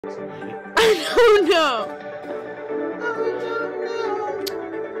I don't know.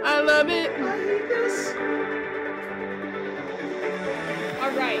 I love it.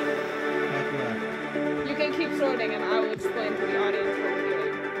 Alright. You can keep sorting and I will explain to the audience what we're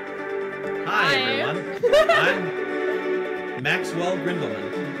doing. Hi everyone. I'm Maxwell Grindelman.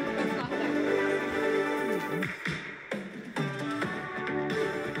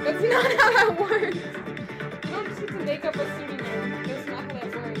 That's not how that works. You don't just get to make up a pseudonym. That's not how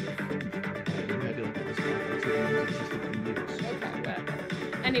that works. Okay, whatever.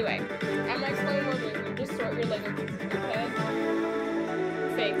 Anyway, I'm gonna explain what we're doing. Just sort your Lego pieces, okay?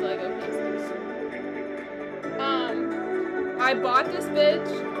 Fake Lego pieces. I bought this bitch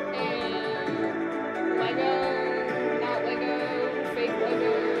and Lego, not Lego, fake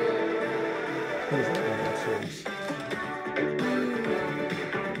Lego. What is that?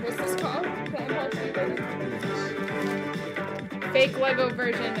 What's this called? The Empire State Building? Fake Lego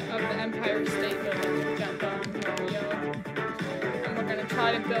version of the Empire State Building. And we're gonna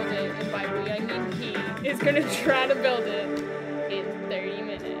try to build it, and by we I mean he is gonna try to build it in 30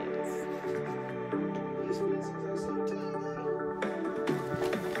 minutes.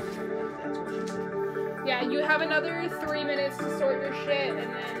 Yeah, you have another 3 minutes to sort your shit,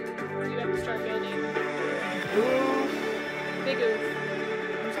 and then you have to start building. Oof. Big oof.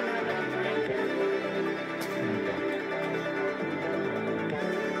 I'm just gonna have another break.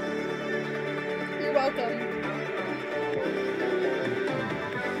 You're welcome.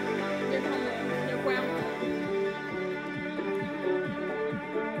 You're coming. You're welcome.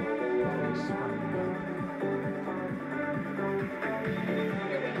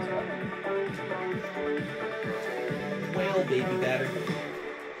 Well, baby batter.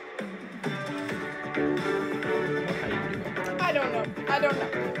 I don't know. I don't know.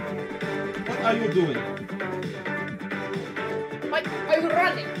 What are you doing? Like, are you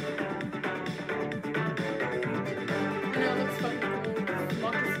running? I know, it looks fucking cool.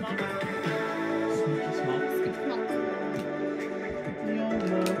 Smoky smoke. Smoky smoke. Smoke.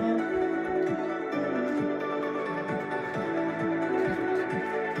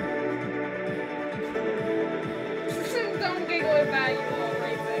 Don't giggle at that, you little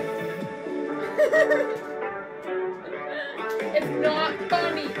racist. It's not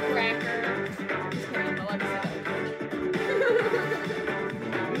funny, cracker. Just kidding, I love you so much.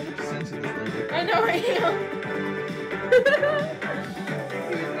 I know I am.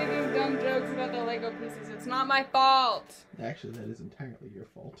 He was making dumb jokes about the Lego pieces. It's not my fault. Actually, that is entirely your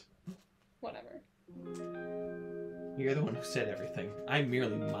fault. Whatever. You're the one who said everything. I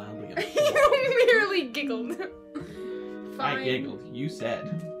merely mildly You merely giggled. Fine. I giggled. You said.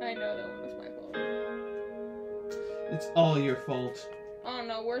 I know that one was my fault. It's all your fault. Oh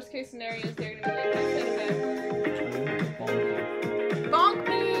no, worst case scenario is they're gonna be like, I said it backwards. I'm gonna Bonk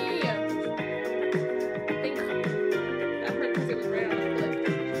me! Think. That hurt because it was right on the flip.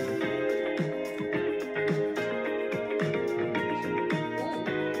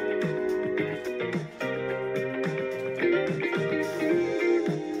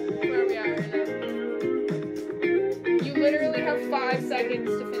 Where we are right now. You literally have 5 seconds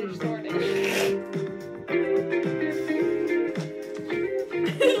to finish sorting.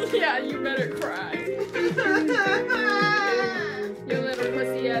 Yeah, you better cry. You little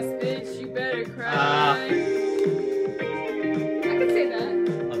pussy ass bitch, you better cry. I can say that.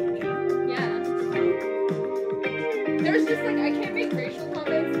 Okay. Yeah. There was just like, I can't make racial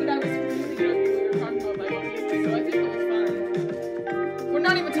comments, but I was really drunk when we were talking about Lego pieces, so I think it was fun. We're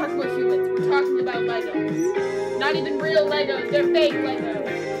not even talking about humans, we're talking about Legos. Not even real Legos, they're fake Legos.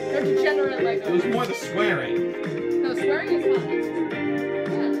 They're degenerate Legos. It was more the swearing. No, swearing is fine.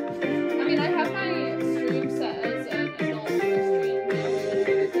 I mean, I have my stream set as an adult stream. I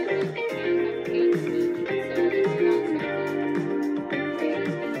can't have hate speech, so if you're not expecting.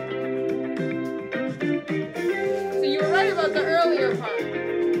 So you were right about the earlier part,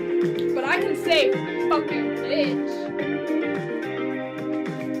 but I can say fucking bitch.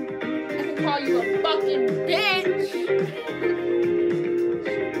 I can call you a fucking bitch.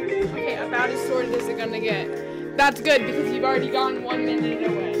 Okay, about as sorted as it's gonna get. That's good because you've already gone 1 minute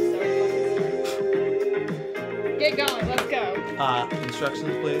away. Get going, let's go.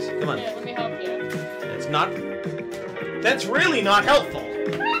 Instructions, please. Come on. Yeah, let me help you. It's not. That's really not helpful.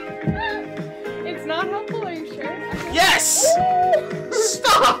 It's not helpful, are you sure? Yes!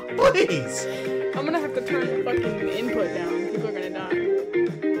 Stop, please! I'm gonna have to turn the fucking input down. People are gonna die.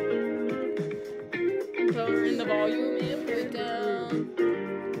 Turn the volume input down.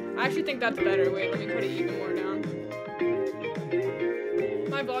 I actually think that's better. Wait, let me put it even more down.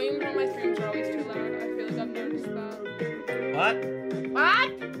 My volumes on my streams are always too loud. I feel like I've noticed that. What?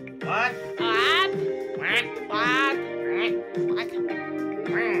 What? What? What? What? What?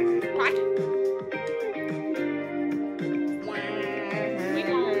 What? What?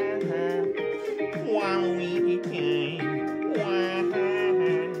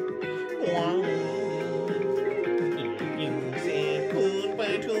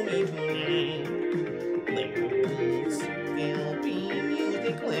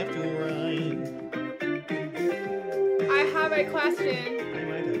 I have a question. I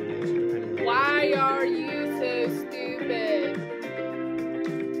might have an answer depending on Why are you so stupid?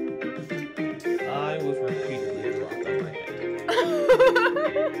 I was repeatedly dropped on my head.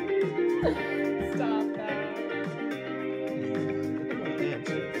 Stop that.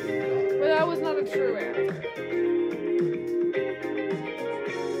 Answer. But that was not a true answer.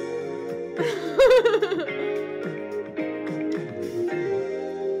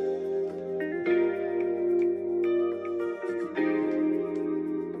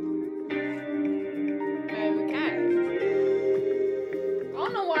 Okay. I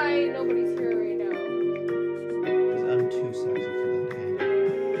don't know why nobody's here right now. Because I'm too sexy for them to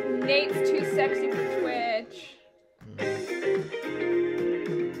handle. Nate's too sexy for Twitch.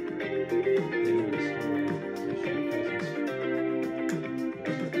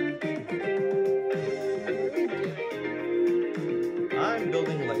 I'm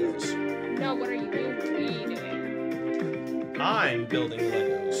building Legos. No, what are you doing? I'm building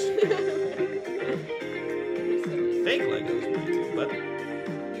Legos. Fake Legos, mind you, but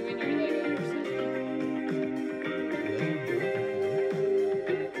You and your Lego person.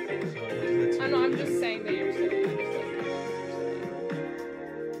 I know, I'm just saying that you're silly.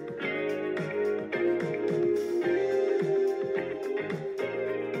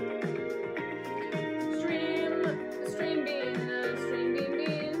 Stream bean. Stream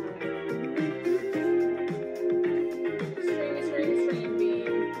bean. Stream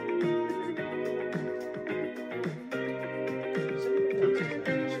bean.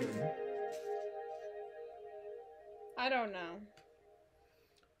 I don't know.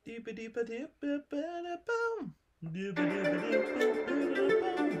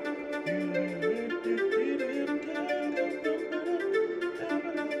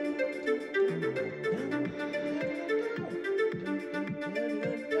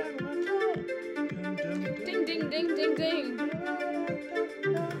 Ding, ding, ding, ding, ding.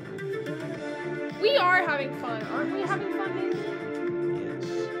 We are having fun. Aren't we having fun, Nate?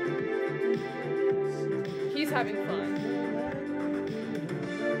 Yes. He's having fun.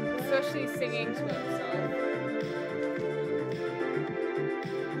 Especially singing to himself.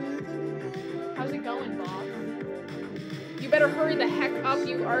 How's it going, Bob? You better hurry the heck up.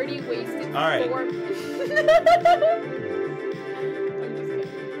 You already wasted All right. 4 I'm just kidding.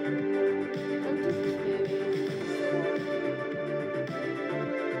 I'm just kidding.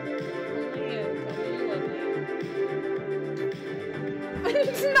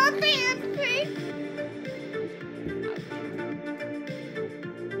 It's not fancy.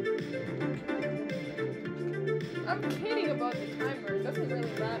 I'm kidding about the timer. It doesn't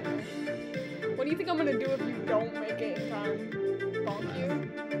really matter. What do you think I'm gonna do if you don't make it in time? Bonk you?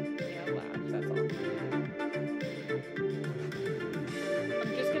 Yeah, laugh. That's all.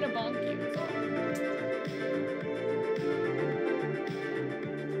 I'm just gonna bonk you. That's all.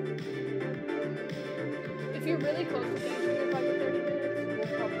 If you're really close to finishing it by the 30 minutes,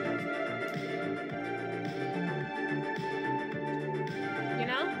 we'll probably have to. You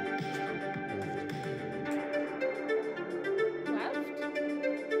know? Left?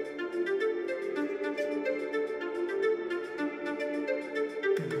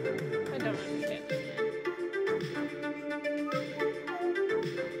 I don't understand.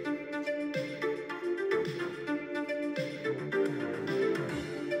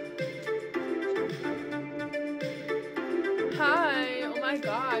 Hi! Oh my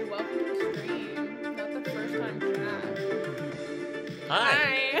god, welcome to the stream. Not the first time chat. Hi.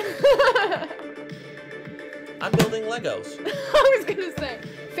 Hi! I'm building Legos. I was gonna say,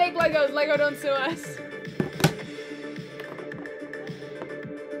 fake Legos, Lego don't sue us.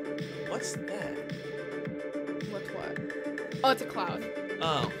 What's that? What's what? Oh, it's a cloud.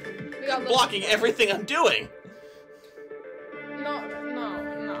 Oh. We got little- Blocking everything I'm doing. No.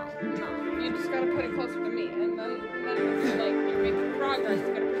 You just gotta put it closer to me, and then it's like you're making progress. You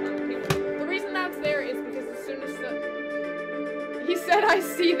gotta put it on the paper. The reason that's there is because as soon as the he said, "I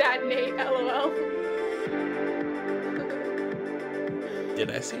see that, Nate." LOL.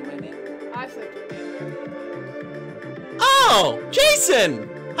 Did I say my name? I said your name. Oh, Jason!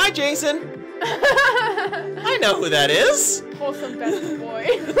 Hi, Jason. I know who that is. Wholesome best boy.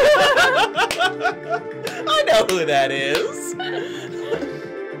 I know who that is.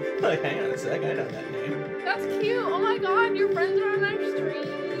 Like, hang on a sec, I know that name. That's cute. Oh my god, your friends are on our stream.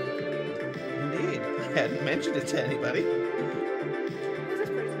 Indeed. I hadn't mentioned it to anybody. Who's this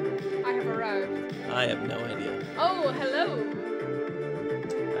person? I have arrived. I have no idea. Oh, hello.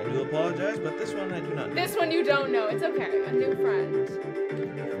 I do apologize, but this one I do not know. This one you don't know. It's okay. A new friend.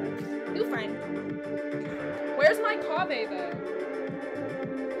 New friend. Where's my Kave, though?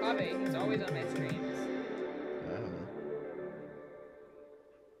 Kave, he's always on my streams. I don't know.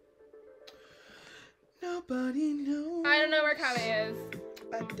 Nobody knows. I don't know where Kave is.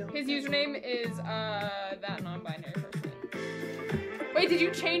 I don't His know. username is, that non-binary person. Wait, did you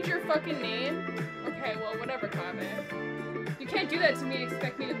change your fucking name? Okay, well, whatever, Kave. You can't do that to me and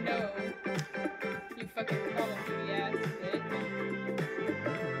expect me to know. You fucking Call of Duty ass bitch.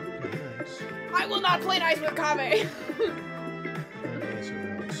 Nice. I will not play nice with Kave!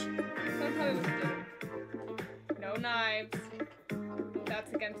 Nice. No knives.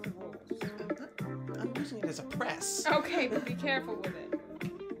 That's against the rules. I'm using it as a press. Okay, but be careful with it.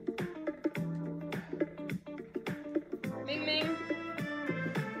 Ding ding.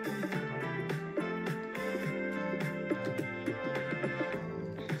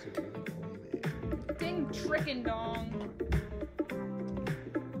 Ding trickin' dong.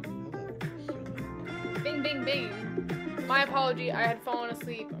 Bing bing bing. My apology, I had fallen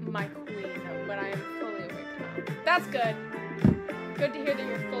asleep, my queen, but I am fully awake now. That's good. Good to hear that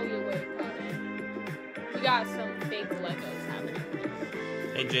you're fully awake, Connie. We got some fake Legos happening.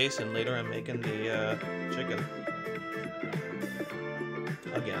 Hey Jason, later I'm making the chicken.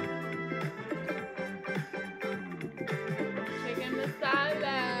 Again. Chicken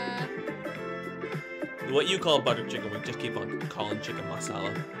masala. What you call butter chicken, we just keep on calling chicken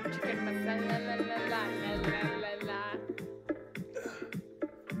masala. Chicken masala la la la la la la.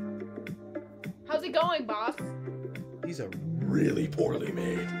 How's it going, boss? These are really poorly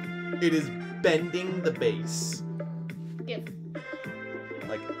made. It is bending the base. Yes.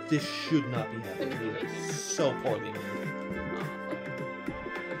 Like, this should not be happening. These are so poorly made.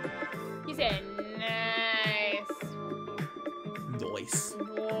 He said, nice. Nice.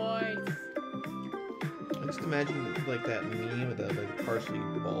 Nice. I just imagine like that meme with that like partially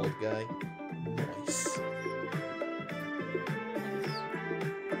bald guy. Nice.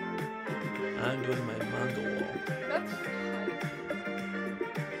 I'm doing my manga wall. That's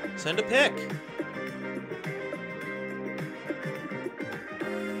Send a pic.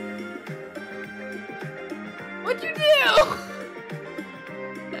 What'd you do?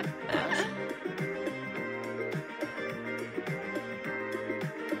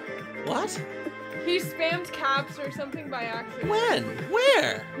 What? He spammed caps or something by accident. When?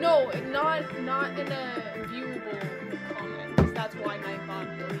 Where? No, not in a viewable comment. 'Cause that's why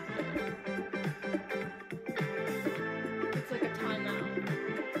Nightbot deleted it. It's like a timeout.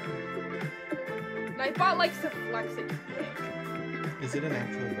 Nightbot likes to flex it quick. Is it an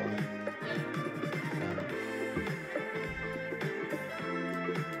actual bot?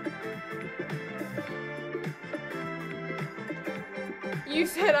 You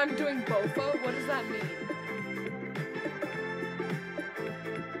said I'm doing bofa? What does that mean?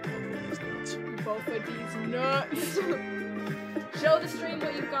 Bofa D's nuts. Show the stream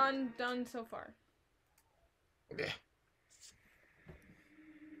what you've done so far. Okay.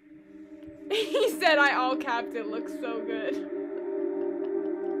 He said I all capped it. Looks so good.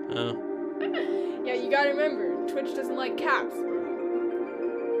 Oh. Yeah, you gotta remember, Twitch doesn't like caps, bro.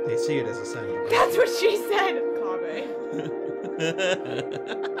 They see it as a sign of That's what she said, Kabe.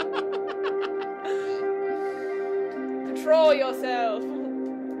 Control yourself. No.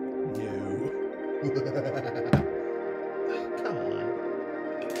 Come on.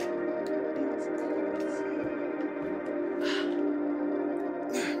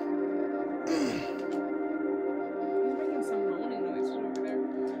 He's making some moaning noises over there.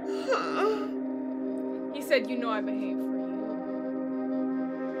 He said, you know I behave for you.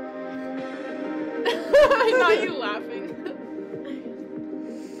 I thought you laughing.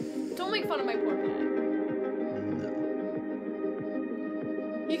 Don't make fun of my poor pet. No.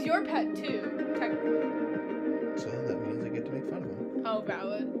 He's your pet too, technically. So that means I get to make fun of him. Oh,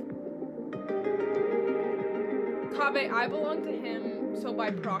 valid. Kabe, I belong to him, so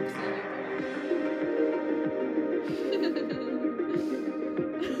by proxy you belong.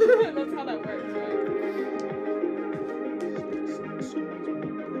 That's how that works, right?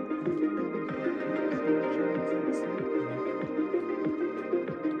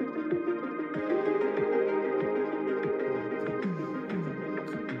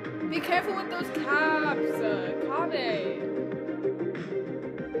 Be careful with those caps, Kabe.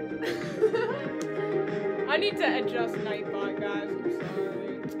 I need to adjust Nightbot, guys. I'm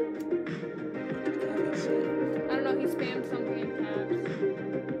sorry. I don't know, he spammed something in caps.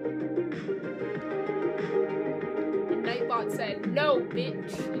 And Nightbot said, "No,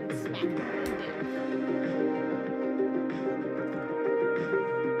 bitch," and smacked him in the dick.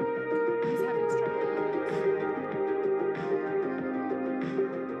 He's having strong moments.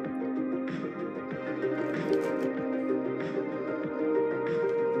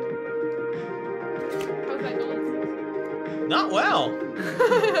 How's that going? Not well.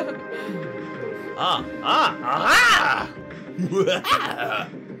 Aha!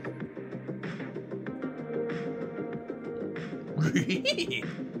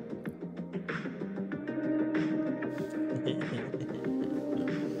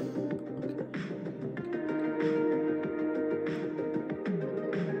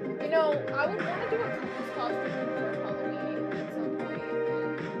 You know, I would want to do a Christmas costume for Halloween at some point,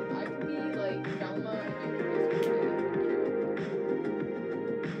 and I could be like Velma and you could be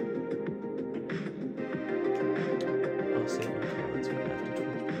I'll save my comments for after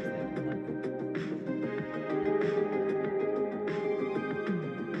 20.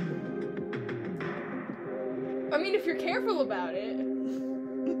 I mean, if you're careful about it.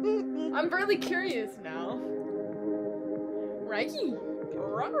 I'm really curious now. Raggy.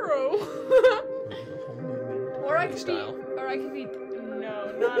 Ruh-roh. Or I could be,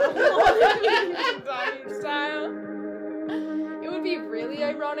 no, not a style. It would be really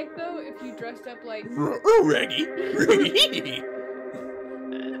ironic though if you dressed up like Reggie.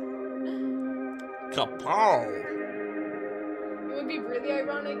 Kapow. It would be really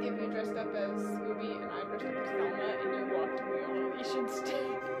ironic if you dressed up as Scooby and I dressed up as Velma and you walked me on a leash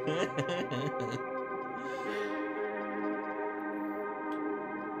instead.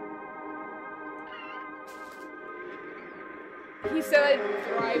 He said I'd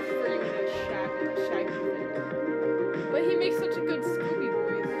thrive for you in a shaggy thing. But he makes such a good Scooby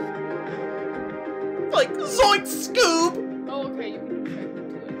voice. Like Zoink Scoob! Oh, okay, you can do shaggy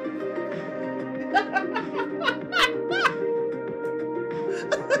too.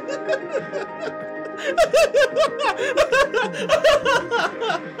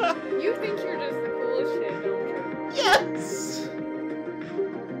 You think you're just the coolest shit, don't you? Yes!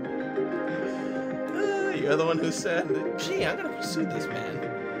 You're the one who said, gee, I'm gonna pursue this man.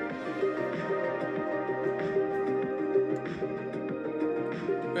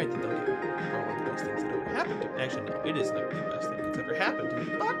 Right, then don't get me wrong. Probably one of the best things that ever happened to me. Actually, no, it is never the best thing that's ever happened to me,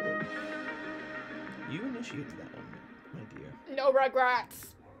 but you initiated that one, my dear. No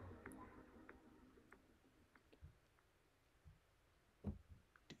regrets. Do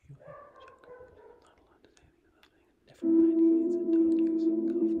you have a joker? Not allowed to say anything. Never mind, he needs a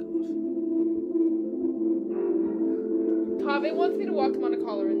dog use. Cough, cough. Tave wants me to walk him on a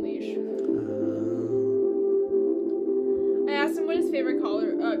collar and leash. I asked him what his favorite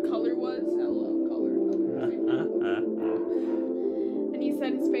color was. Hello, color. And he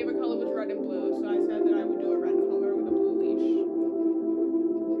said his favorite color was red and blue, so I said that I would do a red collar with a blue leash.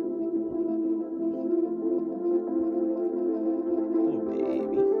 Oh,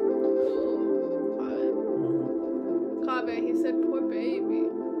 baby. Oh, Kave, he said, poor baby.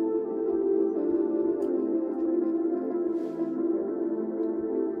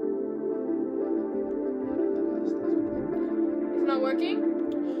 It's not working?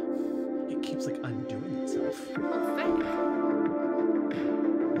 It keeps like undoing itself. Oh, thank you.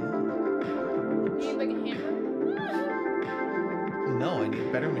 You need like a hammer? No, I need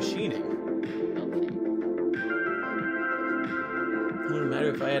better machining. Okay. It wouldn't matter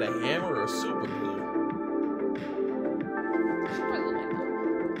if I had a hammer or super glue. Should put lemon.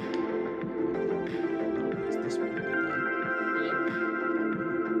 No, because this one would be done.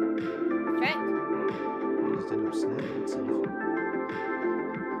 Okay. It just ended up snapping itself.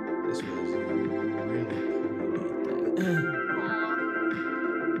 This was a really poorly made thing.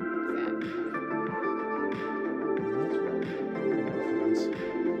 Sadness.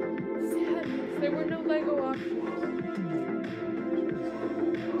 There were no Lego options.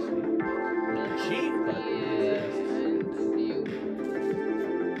 Not cheap, but Yes, and you.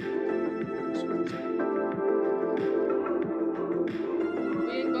 We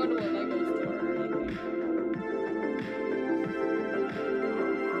didn't go to a Lego store or anything.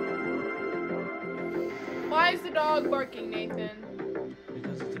 Why is the dog barking, Nathan?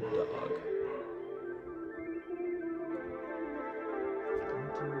 because it's a dog.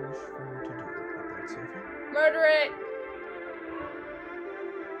 What do you wish for me to do with that sofa? Murder it!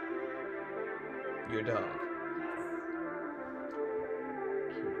 Your dog.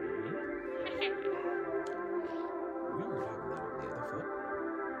 Okay. Weird having that on the other foot.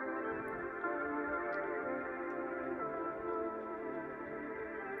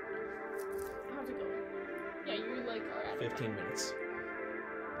 make our edit. 15 minutes.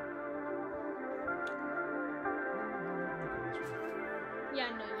 Yeah,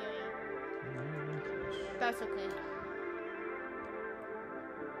 no, you ain't. That's okay.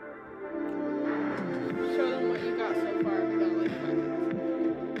 Show them what you got so far. We got like 5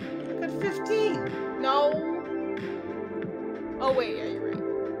 minutes. I got 15. No. Oh wait, yeah, you're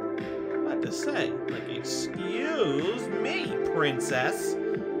right. What to say? Like, excuse me, princess.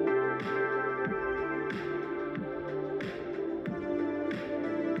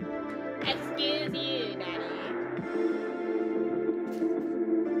 Excuse you, Daddy.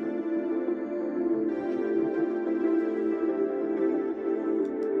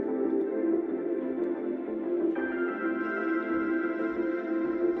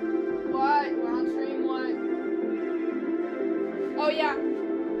 What? We're on stream. What? Oh yeah.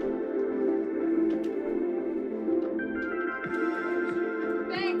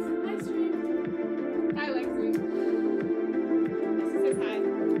 Thanks. Nice stream. Hi, Lexi. This says hi.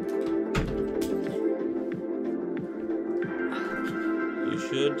 You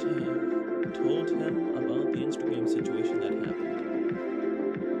should have told him about the Instagram situation that happened.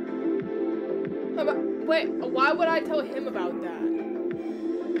 Wait, why would I tell him about that?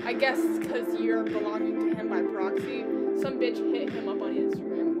 I guess because you're belonging to him by proxy. Some bitch hit him up on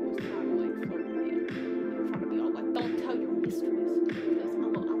Instagram and was trying to like flirt with him. In front of me, all like, don't tell your mistress because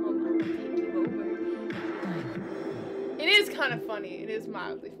I'm gonna take you over. Like, it is kind of funny. It is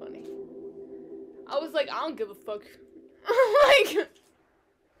mildly funny. I was like, I don't give a fuck. Like, If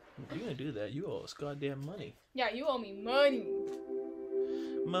you're gonna do that, you owe us goddamn money. yeah, you owe me money.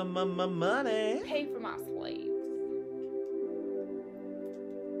 Money. Pay for my slaves.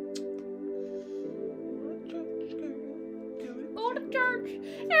 Go to church.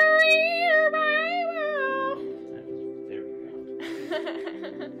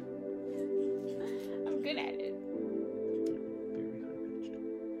 I'm good at it.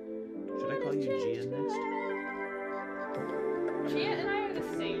 Should I call you Gia next? Gia and I are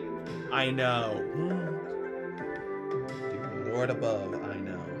the same. I know. Dear Lord above, I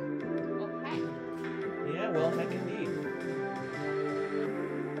know. Well, heck. Yeah, well, heck indeed.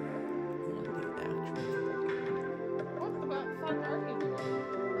 What the fuck are you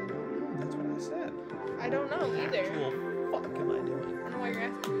doing? That's what I said. I don't know either. Actual fuck am I doing? I don't know why you're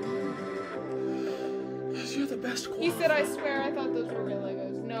asking. Because you're the best qualified. He said, I swear I thought those were real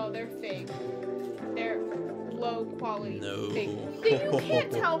Legos. No, they're fake. They're low quality. No. Fake. You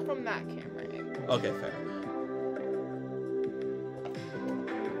can't tell from that camera angle. Okay, fair.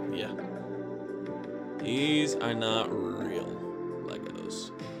 Yeah. These are not real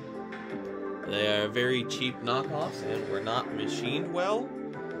Legos. They are very cheap knockoffs and were not machined well.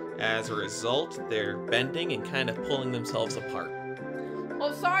 As a result, they're bending and kind of pulling themselves apart.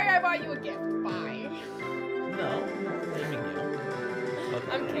 Well, sorry I bought you a gift. Bye. No, I'm not blaming you.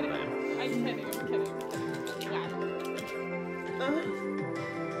 Okay, I'm kidding. fine. I'm kidding. I'm kidding.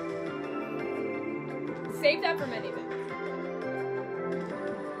 Save that for many minutes.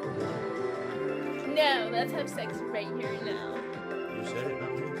 No, let's have sex right here and now. You said it,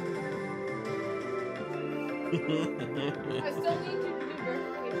 not me. I still need you to do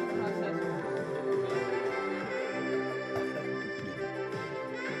verification process.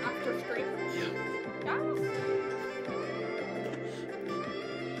 After stream? Yeah.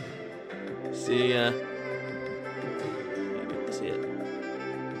 Yes. See ya. See it.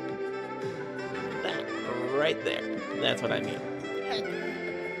 That right there. That's what I mean. Heck.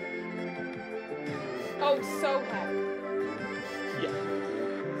 Oh, so heck. Yeah.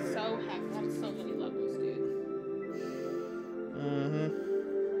 So heck. On so many levels, dude. Mm-hmm.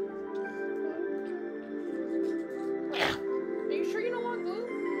 Are you sure you don't want glue?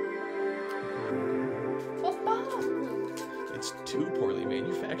 Well, fuck. It's too poorly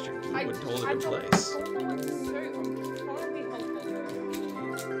manufactured. You would hold it in place. I don't know what to say. I'm trying to be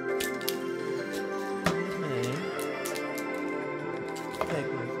helpful. Thank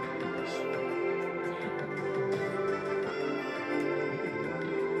my friends.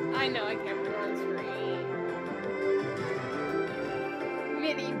 I know I can't put on screen.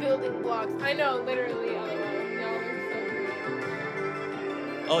 Mini building blocks. I know, literally. No, they're so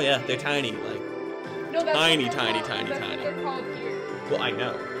great. Oh yeah, they're tiny, like No, that's tiny, what they're tiny, called. tiny, That's tiny. What they're called here. well, I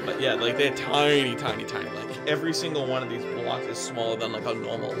know, but yeah, like they're tiny, tiny, tiny. Like every single one of these blocks is smaller than like a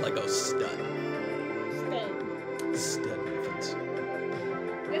normal Lego stud. Stud. Stud muffins.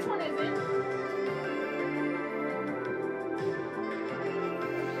 This one isn't.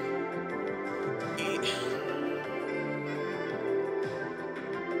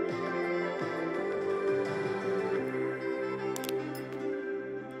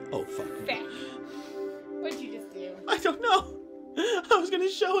 Oh fuck. Fat. What'd you just do? I don't know. I was gonna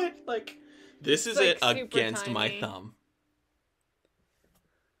show it. Like, this is like it super against my tiny. thumb.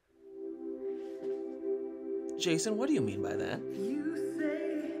 Jason, what do you mean by that?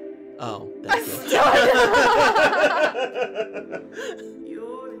 Oh, that's it.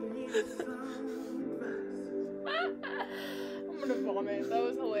 I'm gonna vomit. That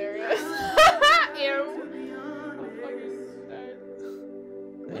was hilarious. Ew.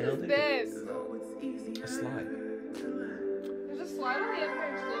 What is this? A slide. There's a slide on the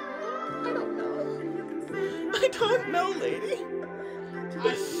Empire State Building? I don't know. I don't know, lady.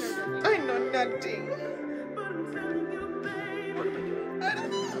 I know nothing. I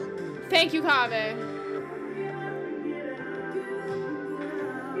don't know. Thank you, Kaveh.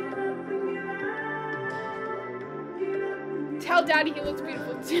 Tell Daddy he looks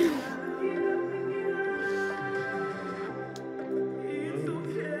beautiful too.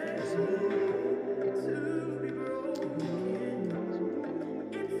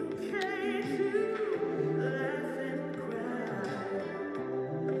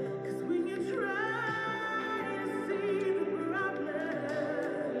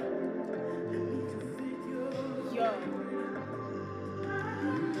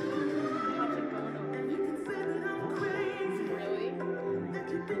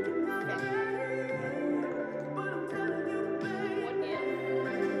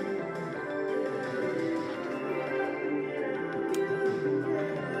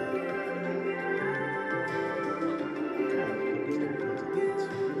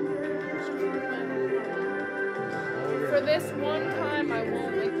 For this one time, I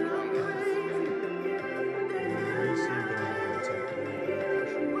won't lick you, I guess.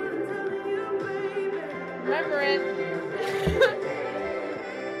 Remember it.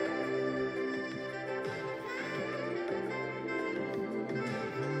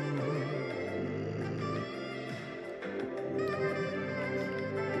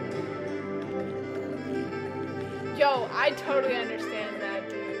 Yo, I totally understand that,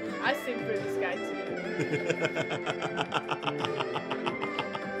 dude. I sing for this guy, too.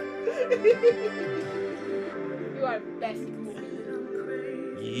 You are best boy.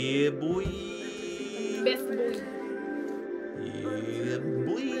 Yeah, boy. Best boy. Yeah,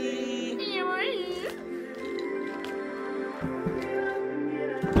 boy.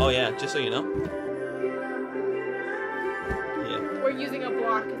 Oh yeah, just so you know. Yeah. We're using a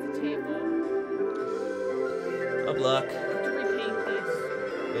block as a table. A block. To repaint this.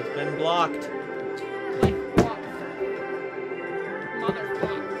 It's been blocked. Like block. Mother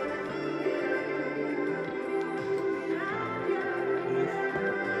block.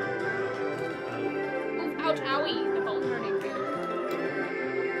 Ouch, owie. The bone hurting.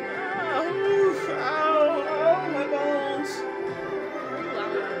 Oof, ow, oh, my bones.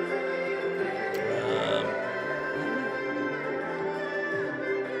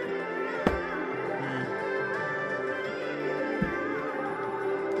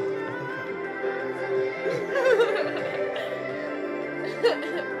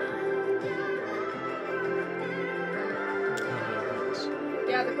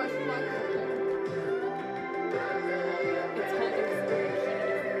 Yeah, the question mark. It's holding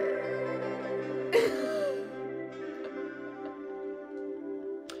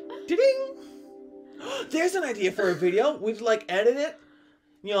Ding! There's an idea for a video. We'd like edit it.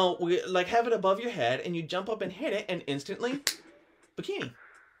 You know, we like have it above your head, and you jump up and hit it, and instantly, bikini.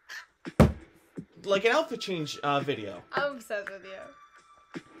 Like an outfit change video. I'm obsessed with you.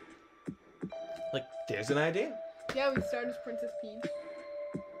 Like, there's an idea. Yeah, we start as Princess Peach.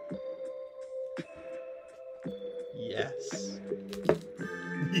 Yes.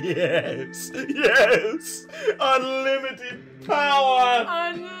 Yes. Yes. Unlimited power.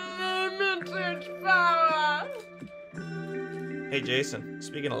 Unlimited power. Hey, Jason.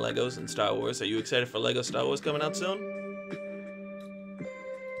 Speaking of Legos and Star Wars, are you excited for Lego Star Wars coming out soon?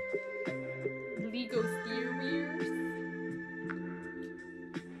 Lego Star Wars.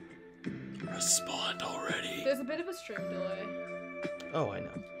 Respond already. There's a bit of a stream delay. Oh, I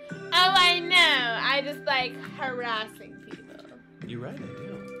know. Oh, I know. I just like harassing people. You're right, I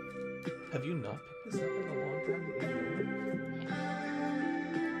do. Have you not picked this up in a long time? Which one?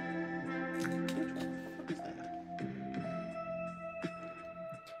 What is that?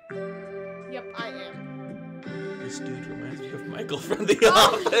 Yep, I am. This dude reminds me of Michael from The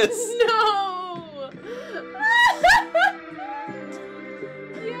Office. No!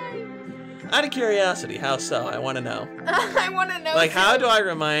 Yay! Out of curiosity, how so? I want to know. I want to know. Like, too. how do I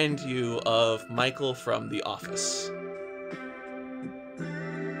remind you of Michael from The Office?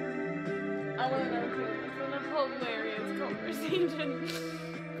 I want to know too. It's been a hilarious conversation.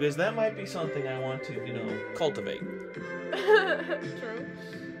 Because that might be something I want to, you know, cultivate. True.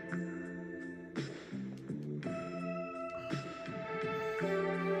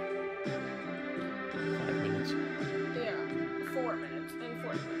 Yeah, 4 minutes and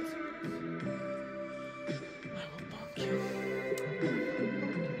 40 minutes. I will bonk you.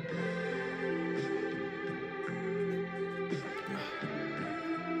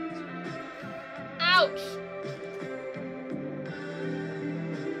 Ouch!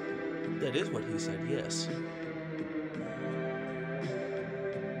 That is what he said, yes.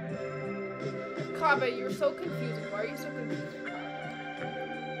 Kabe, you're so confusing. Why are you so confused?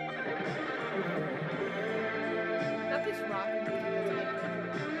 Not this rock.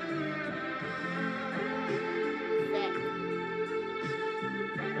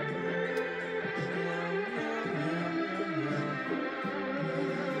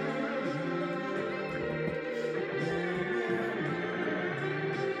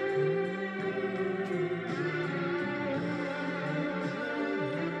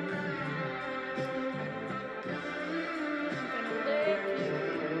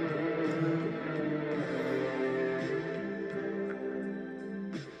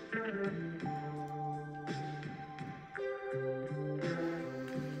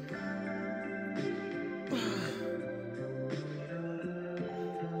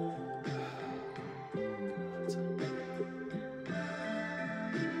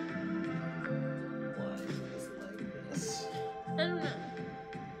 I don't know.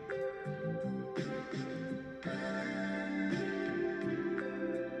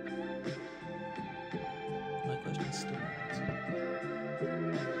 My question still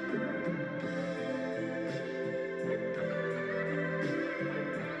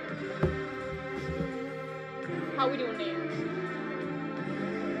How we doing there?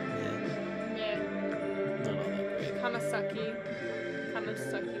 Yeah. not all that great. Kinda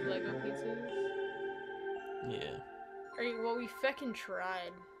sucky Lego pieces. Yeah. Well, we feckin'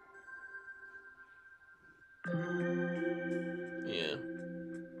 tried. Yeah.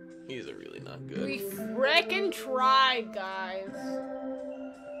 These are really not good. We frickin' tried, guys.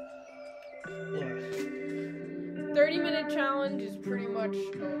 30-minute challenge is pretty much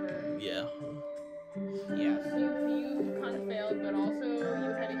over. Yeah. Yes, you kind of failed, but also you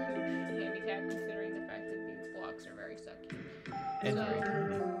had a huge handicap considering the fact that these blocks are very sucky. And So, very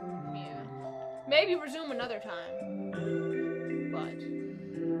tiny. yeah. Maybe resume another time. But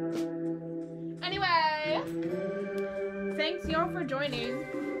anyway, thanks y'all for joining.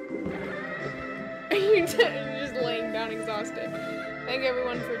 You're just laying down exhausted. Thank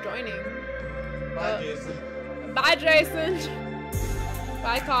everyone for joining. Bye, Jason. Bye, Jason.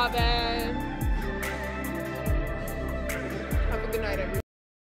 Bye, Kabe. Have a good night, everyone.